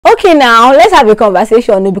Okay, now let's have a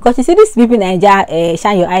conversation, no, because you see this Bbnaija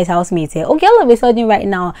shine your eyes housemates here. Okay, all of a sudden right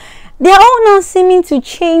now they're all now seeming to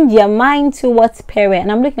change their mind towards parent,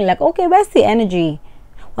 and I'm looking like, okay, where's the energy?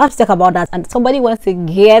 We'll have to talk about that. And somebody wants to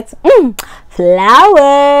get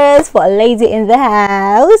flowers for a lady in the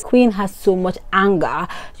house. Queen has so much anger,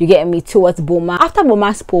 you get me, towards Boma. After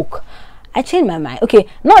Boma spoke, I changed my mind. Okay,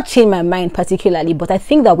 not change my mind particularly, but I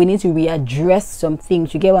think that we need to readdress some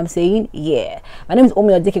things. You get what I'm saying? Yeah. My name is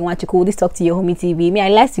Omi Odeke. This talk to your homie TV. Me, I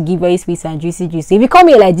like to give very sweet and juicy. If you come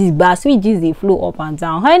here like this, but sweet juicy flow up and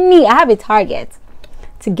down. Honey, I have a target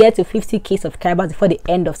to get to 50k subscribers before the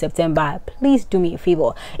end of September. Please do me a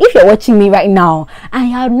favor. If you're watching me right now and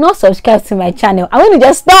you have not subscribed to my channel, I want to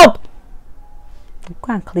just stop.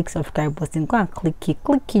 Go and click subscribe button. Go and click it.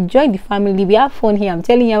 Join the family. We have fun here. I'm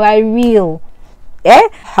telling you, I'm real.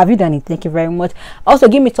 Have you done it? Thank you very much. Also,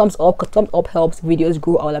 give me thumbs up, because thumbs up helps videos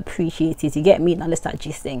grow. I'll appreciate it. You get me? Now let's start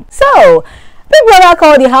gisting. So, big brother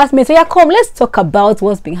called the housemates. So yeah, come, let's talk about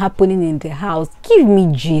what's been happening in the house. Give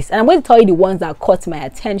me gist, and I'm going to tell you the ones that caught my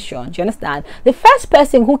attention. Do you understand? The first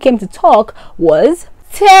person who came to talk was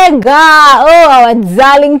Tega. Oh, our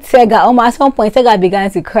darling Tega. At some point Tega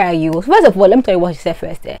began to cry. First of all, let me tell you what she said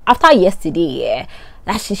first. After yesterday,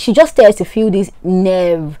 that she just starts to feel this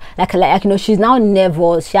nerve, like you know, she's now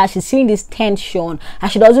nervous. She's feeling this tension,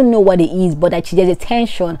 and she doesn't know what it is, but that there's a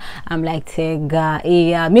tension. I'm like, Tega,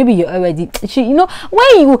 yeah, maybe you're already, you know,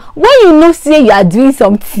 when you know, say you are doing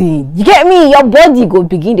something, you get me, your body go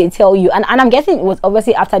begin to tell you. And I'm guessing it was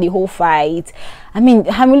obviously after the whole fight. I mean,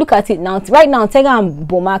 look at it now. Right now, Tega and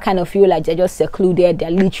Boma kind of feel like they're just secluded.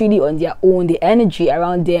 They're literally on their own. The energy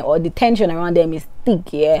around them, or the tension around them, is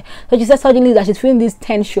thick. Yeah. So she said suddenly that she's feeling this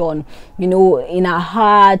tension, you know, in her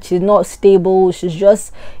heart. She's not stable. She's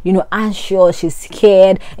just, you know, anxious. She's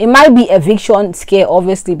scared. It might be eviction scare,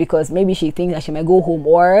 obviously, because maybe she thinks that she might go home,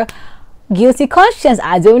 or guilty conscience.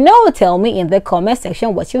 I don't know. Tell me in the comment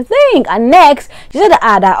section what you think. And next, she said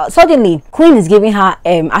that suddenly Queen is giving her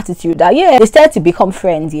attitude that they started to become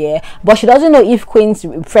friends, but she doesn't know if Queen's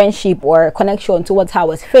friendship or connection towards her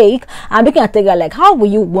was fake. I'm looking at Tega like, how will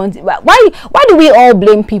you want it? Why do we all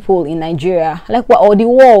blame people in Nigeria, like what, or the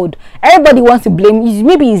world? Everybody wants to blame.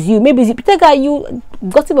 Maybe it's you, maybe it's you. Tega, you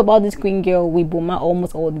gossip about this Queen girl with Boma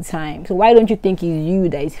almost all the time, so why don't you think it's you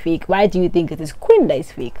that is fake? Why do you think it is Queen that is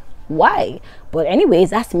fake? Why? But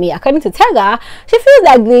anyways, that's me. According to Tega, she feels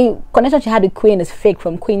like the connection she had with Queen is fake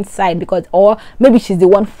from Queen's side, because, or maybe she's the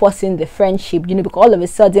one forcing the friendship, you know, because all of a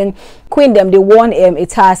sudden Queen they won a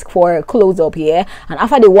task for close up here, and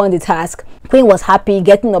after they won the task, Queen was happy,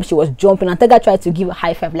 getting up, she was jumping, and Tega tried to give a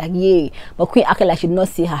high five, like yay, but Queen acted like she did not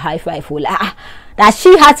see her high five, that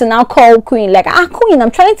she had to now call Queen like, Queen,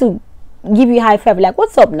 I'm trying to give you a high five, like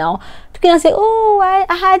what's up now? Queen say, oh,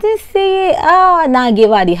 I hadn't say it. Oh, now I gave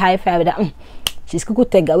her the high five. That she's cuckoo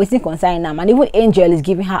Tega, waiting concern now, and even Angel is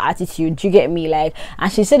giving her attitude. Do you get me? Like,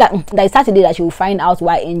 and she said that it's Saturday that she will find out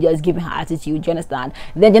why Angel is giving her attitude. Do you understand?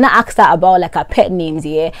 Then Jenna asked her about like her pet names,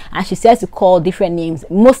 and she says to call different names,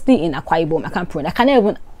 mostly in Akwa Ibom. I can't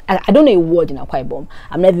pronounce. I don't know a word in Akwa Ibom.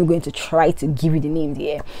 I'm not even going to try to give you the names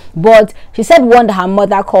here. But she said one that her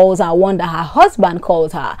mother calls her, one that her husband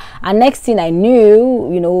calls her. And next thing I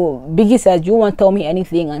knew, you know, Biggie says, you won't tell me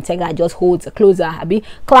anything. And Tega just holds her closer, Abby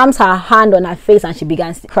clamps her hand on her face, and she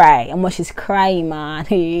begins to cry. And when she's crying, man,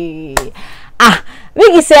 hey.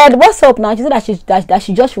 Biggie said, what's up now? She said that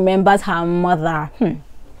she just remembers her mother.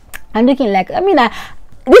 I'm looking like, I mean,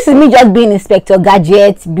 this is me just being Inspector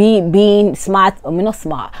Gadget, being smart. I mean, not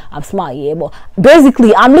smart. I'm smart, but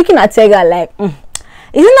basically, I'm looking at Tega like, is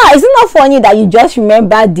it not funny that you just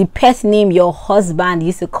remember the pet name your husband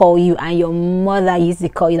used to call you and your mother used to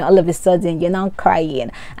call you, and all of a sudden you're now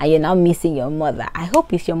crying and you're now missing your mother? I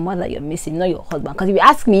hope it's your mother you're missing, not your husband. Because if you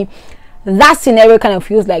ask me, that scenario kind of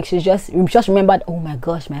feels like she just remembered, oh my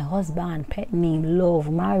gosh, my husband, pet name,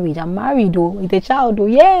 love, marriage, I'm married though, with a child though,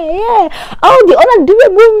 oh, the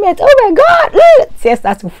undoing movement, oh my god, tears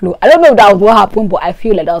start to flow. I don't know if that was what happened, but I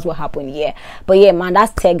feel like that was what happened. But man,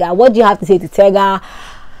 that's Tega. What do you have to say to Tega?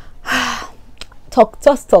 Talk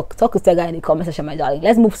to Tega in the comment section, my darling.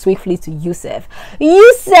 Let's move swiftly to Yusuf.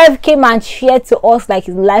 Yusuf came and shared to us like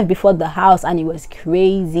his life before the house, and it was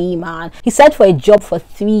crazy, man. He searched for a job for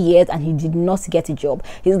 3 years and he did not get a job.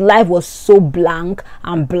 His life was so blank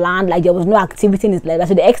and bland, like there was no activity in his life,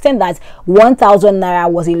 to the extent that 1,000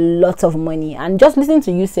 naira was a lot of money. And just listening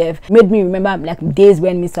to Yusuf made me remember like days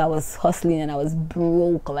when I was hustling and I was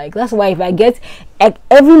broke. Like, that's why if I get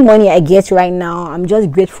every money I get right now, I'm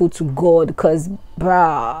just grateful to God, because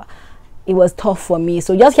bruh, it was tough for me.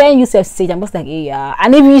 So just hearing Yusuf say, I'm just like,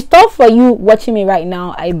 and if it's tough for you watching me right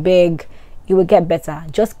now, I beg, it will get better.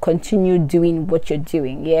 Just continue doing what you're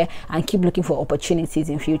doing, yeah, and keep looking for opportunities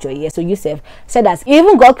in future, yeah. So Yusuf said that he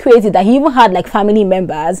even got creative, that he even had like family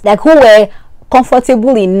members like who were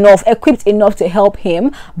comfortable enough, equipped enough to help him,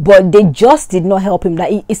 but they just did not help him.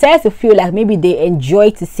 Like he started to feel like maybe they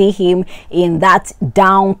enjoy to see him in that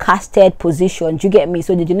downcasted position. Do you get me?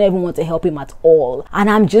 So they did not even want to help him at all. And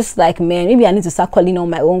I'm just like, man, maybe I need to start calling on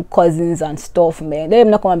my own cousins and stuff, man. Let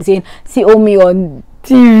them not come and be saying, see me on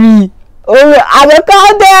TV. Oh, I will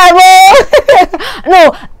call them.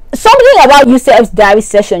 No, something about Yusuf's diary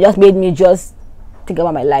session just made me just think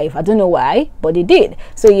about my life. I don't know why, but they did.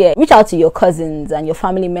 So yeah, reach out to your cousins and your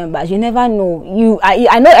family members. You never know.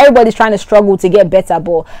 I know everybody's trying to struggle to get better,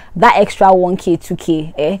 but that extra 1k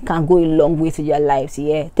 2k can go a long way to your lives.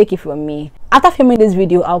 Yeah, take it from me. After filming this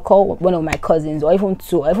video, I'll call one of my cousins, or even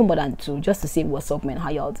two, or even more than two, just to say what's up, man, how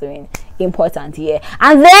y'all doing. Important, yeah.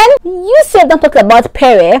 And then you said, don't talk about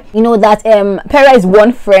Pere. You know that Pere is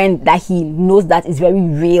one friend that he knows that is very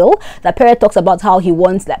real. That Pere talks about how he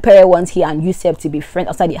wants, like Pere wants he and Yusuf to be friends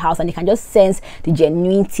outside the house, and he can just sense the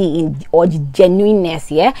genuinity in, or the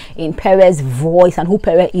genuineness, yeah, in Pere's voice and who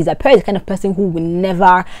Pere is. That Pere is the kind of person who will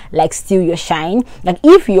never like steal your shine. Like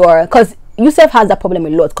if you're, because Yusuf has that problem a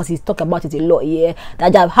lot, because he's talked about it a lot, yeah,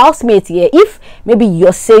 that their housemates, yeah, if maybe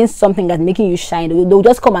you're saying something that's making you shine, they'll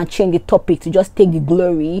just come and change the topic to just take the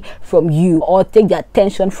glory from you, or take the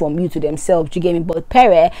attention from you to themselves. Do you get me? But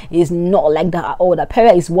Pere is not like that at all. That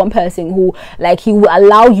Pere is one person who, like, he will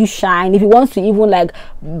allow you shine. If he wants to even like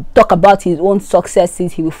talk about his own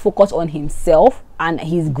successes, he will focus on himself and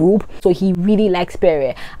his group. So he really likes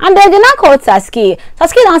Pere. And then they now called Sasuke.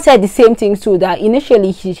 Sasuke now said the same thing too, that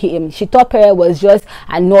initially she thought Pere was just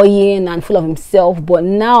annoying and full of himself, but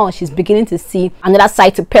now she's beginning to see another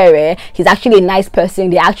side to Pere. He's actually a nice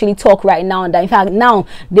person. They actually talk right now, and in fact now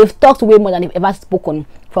they've talked way more than they've ever spoken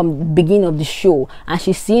from the beginning of the show, and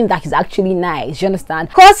she's seeing that he's actually nice. You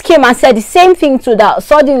understand? Cross came and said the same thing to that.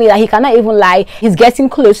 Suddenly that he cannot even lie, he's getting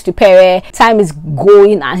close to Pere. Time is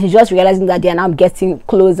going, and he's just realizing that they're now getting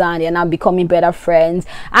closer and they're now becoming better friends.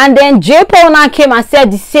 And then J Paul now came and said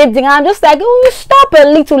the same thing, and I'm just like, oh, stop a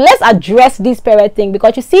little, let's address this Pere thing.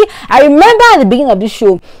 Because you see, I remember at the beginning of the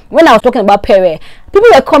show when I was talking about Pere, people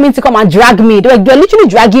were coming to come and drag me. They're literally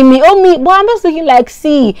dragging me. Oh, me. But I'm just looking like,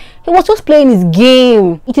 see, he was just playing his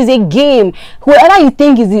game. It is a game. Whoever you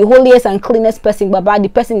think is the holiest and cleanest person, but the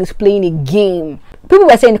person is playing a game. People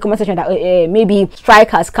were saying in the comment section that maybe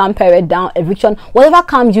strike has calmed Pere down, eviction, whatever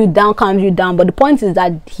calms you down, calms you down. But the point is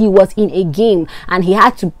that he was in a game and he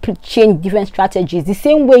had to change different strategies. The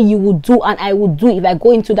same way you would do and I would do if I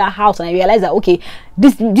go into that house and I realize that, okay,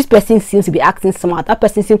 this person seems to be acting smart, that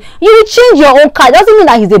person seems, you will change your own card. Doesn't mean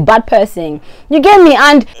that he's a bad person. You get me?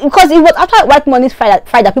 And because it was after White Money's fight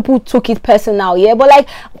that people took it personal, yeah. But like,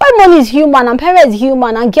 White Money is human and Pere is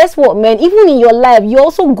human, and guess what, man? Even in your life, you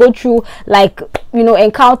also go through, like, you know,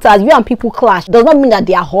 encounters. You and people clash. Does not mean that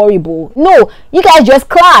they are horrible. No, you guys just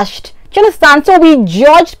clashed. Do you understand? So we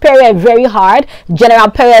judged Pere very hard. General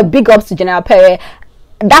Pere, big ups to General Pere.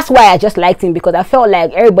 That's why I just liked him, because I felt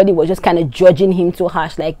like everybody was just kind of judging him too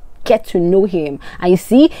harsh. Like, get to know him. And you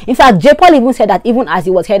see, in fact, J Paul even said that even as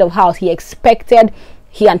he was head of house, he expected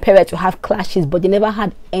he and Pere to have clashes, but they never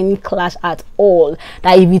had any clash at all.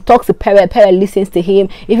 That if he talks to Pere, Pere listens to him.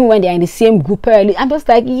 Even when they're in the same group, Pere, I'm just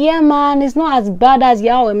like, yeah, man, it's not as bad as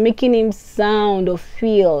y'all are making him sound or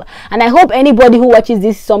feel. And I hope anybody who watches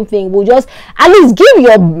this something will just at least give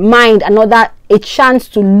your mind a chance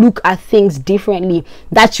to look at things differently.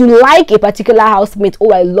 That you like a particular housemate.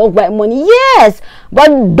 Oh, I love White Money. Yes, but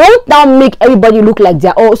don't now make everybody look like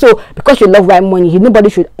they're also, because you love White Money, nobody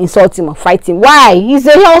should insult him or fight him. Why? He's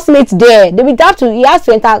a housemate there. He has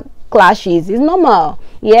to enter clashes. It's normal.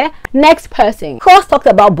 Yeah. Next person. Cross talked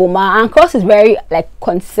about Boma, and Cross is very like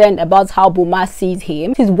concerned about how Boma sees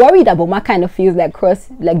him. He's worried that Boma kind of feels like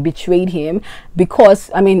Cross like betrayed him,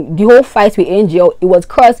 because I mean the whole fight with Angel, it was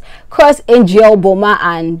Cross, Angel, Boma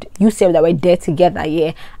and Yusuf that were there together,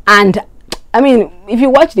 yeah. And I mean, if you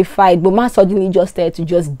watch the fight, Boma suddenly just started to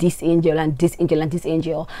just diss Angel and diss Angel and diss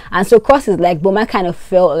Angel. And so Cross is like, Boma kind of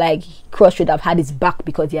felt like Cross should have had his back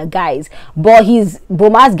because they are guys. But he's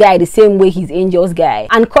Boma's guy the same way he's Angel's guy.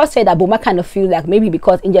 And Cross said that Boma kind of feels like maybe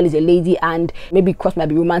because Angel is a lady and maybe Cross might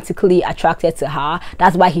be romantically attracted to her,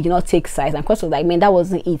 that's why he did not take sides. And Cross was like, man, that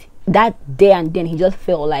wasn't it. That day and then he just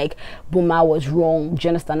felt like Boma was wrong. Do you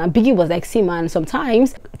understand? And Biggie was like, see, man,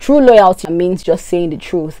 sometimes true loyalty means just saying the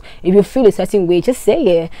truth. If you feel a certain way, just say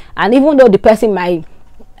it. And even though the person might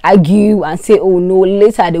argue and say, oh no,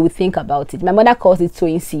 later they will think about it. My mother calls it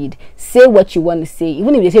sowing seed. Say what you want to say,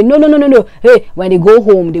 even if they say no, hey, when they go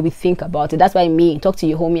home they will think about it. That's why me, talk to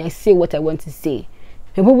your homie, I say what I want to say.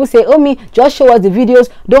 When people say, oh me, just show us the videos,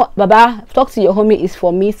 don't, baba, talk to your homie is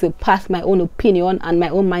for me to pass my own opinion and my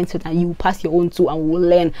own mindset, and you pass your own too, and we'll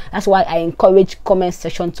learn. That's why I encourage comment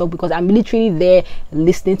section talk, because I'm literally there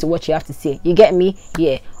listening to what you have to say. You get me?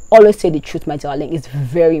 Yeah. Always say the truth, my darling. It's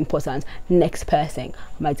very important. Next person,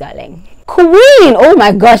 my darling. Queen. Oh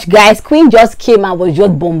my gosh, guys. Queen just came and was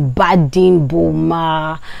just bombarding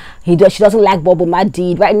Boma. She doesn't like what Boma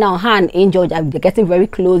did. Right now, her and Angel, they're getting very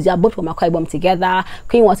close. They're both from Akwa Ibom together.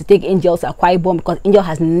 Queen wants to take Angel to Akwa Ibom because Angel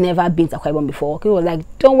has never been to Akwa Ibom before. Queen was like,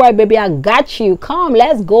 don't worry, baby, I got you. Come,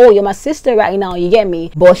 let's go. You're my sister right now. You get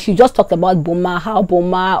me? But she just talked about Boma, how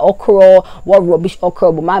Boma, okra, what rubbish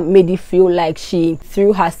okra. Boma made it feel like she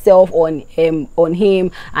threw herself on him,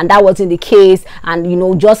 and that wasn't the case. And, you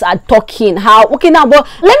know, just talking how, okay, now, but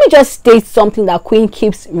let me just state something that Queen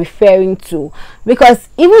keeps referring to. Because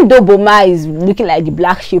even though Boma is looking like the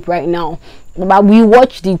black sheep right now, but we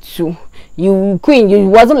watched it too. You, Queen, you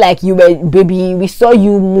wasn't like you were baby. We saw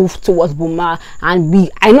you move towards Boma, and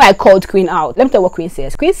I know I called Queen out. Let me tell you what Queen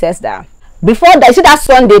says. Queen says that before that, see that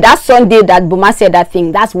Sunday that Boma said that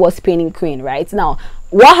thing, that's what's paining Queen right now.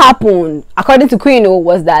 What happened, according to Queen,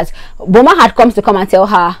 was that Boma had come and tell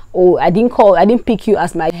her, oh, I didn't pick you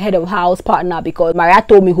as my head of house partner because Maria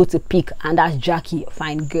told me who to pick, and that's Jackie.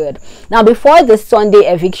 Fine, good. Now, before the Sunday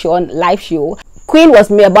eviction live show, Queen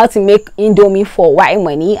was about to make Indomie for white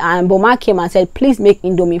money, and Boma came and said, please make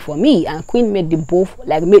Indomie for me. And Queen made made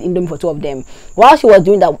Indomie for two of them. While she was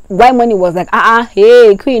doing that, white money was like,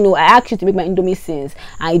 hey Queen, no, I asked you to make my Indomie since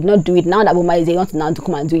I did not do it. Now that Boma is here, you want to now to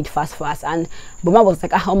come and do it fast. And Boma was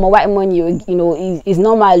like, my white money, you know, is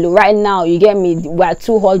normal right now. You get me? We're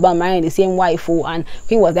two husbands marrying the same wife. And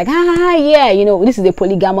Queen was like, yeah, you know, this is a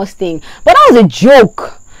polygamous thing. But that was a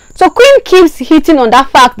joke. So Queen keeps hitting on that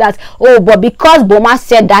fact that, oh, but because Boma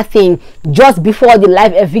said that thing just before the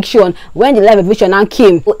live eviction, when the live eviction now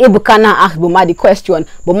came, Ebuka now asked Boma the question.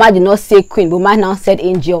 Boma did not say Queen. Boma now said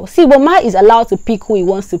Angel. See, Boma is allowed to pick who he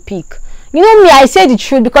wants to pick. You know me, I say the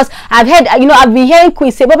truth because I've been hearing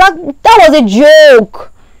Queen say, Baba, that was a joke.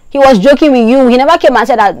 He was joking with you. He never came and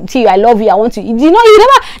said that, see, I love you, I want to. You know, you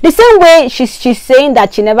never, the same way she's saying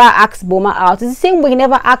that she never asked Boma out, it's the same way he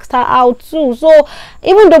never asked her out too. So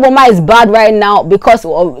even though Boma is bad right now because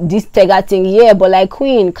of this Tega thing, yeah, but like,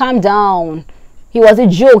 Queen, calm down. He was a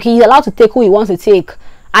joke. He's allowed to take who he wants to take.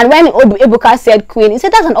 And when Ebuka said Queen, he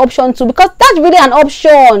said that's an option too, because that's really an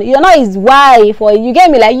option. You're not his wife, or you get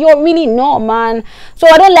me? Like, you're really not, man. So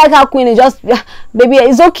I don't like how Queen is just, baby,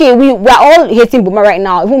 it's okay. We're all hating Boma right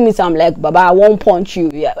now. Even me, I'm like, Baba, I won't punch you.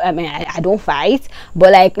 Yeah, I mean, I don't fight,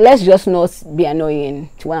 but like, let's just not be annoying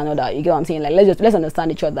to one another. You get what I'm saying? Like, let's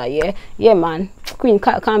understand each other. Yeah, man. Queen,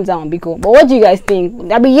 calm down, Biko. But what do you guys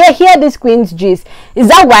think? I mean, yeah, hear this Queen's gist. Is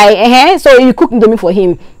that why? So you cook Indomie for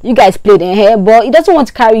him. You guys played, but he doesn't want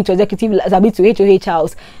to carry you to executive Zabi to HOH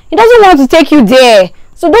house. He doesn't want to take you there.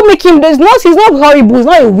 So don't make him. He's not horrible. He's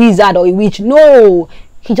not a wizard or a witch. No.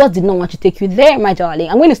 He just did not want to take you there, my darling.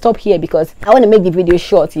 I'm going to stop here because I want to make the video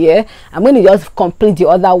short. Yeah, I'm going to just complete the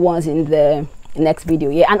other ones in the next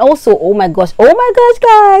video. Yeah, and also, oh my gosh,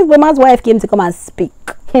 guys, Boma's wife came to come and speak.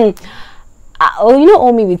 You know,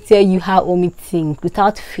 Omi will tell you how Omi thinks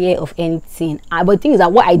without fear of anything. But the thing is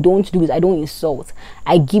that what I don't do is I don't insult.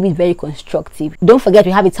 I give it very constructive. Don't forget,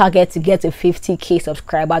 we have a target to get to 50k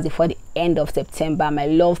subscribers before the end of September. My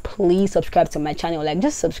love, please subscribe to my channel. Like,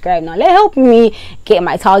 just subscribe now. Help me get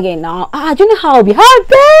my target now. Do you know how I'll be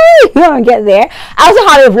happy? You want to get there? I also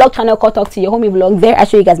have a vlog channel called Talk to Your Homie Vlog. There I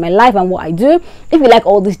show you guys my life and what I do. If you like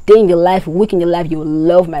all this day in your life, week in your life, you will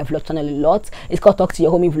love my vlog channel a lot. It's called Talk to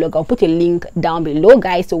Your Homie Vlog. I'll put a link down below,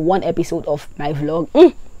 guys, to one episode of my vlog.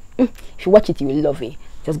 If you watch it, you will love it.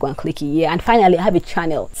 Just go and click it. Yeah, and finally, I have a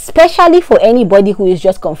channel especially for anybody who is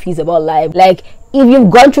just confused about life. Like, if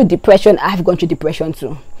you've gone through depression, I've gone through depression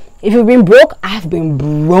too. If you've been broke, I've been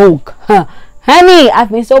broke. Honey,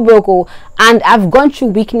 I've been so broke, and I've gone through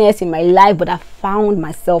weakness in my life, but I found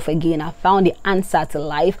myself again. I found the answer to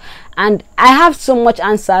life, and I have so much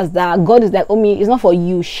answers that God is like, Omi, it's not for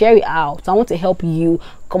you, share it out. So I want to help you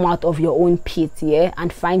come out of your own pit, yeah,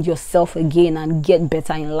 and find yourself again and get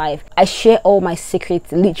better in life. I share all my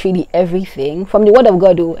secrets, literally everything from the word of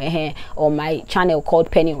God on my channel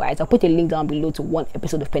called PENNIEWYZ. I'll put a link down below to one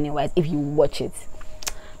episode of PENNIEWYZ if you watch it.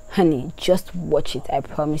 Honey, just watch it. I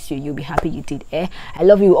promise you, you'll be happy you did. I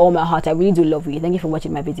love you with all my heart. I really do love you. Thank you for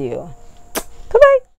watching my video.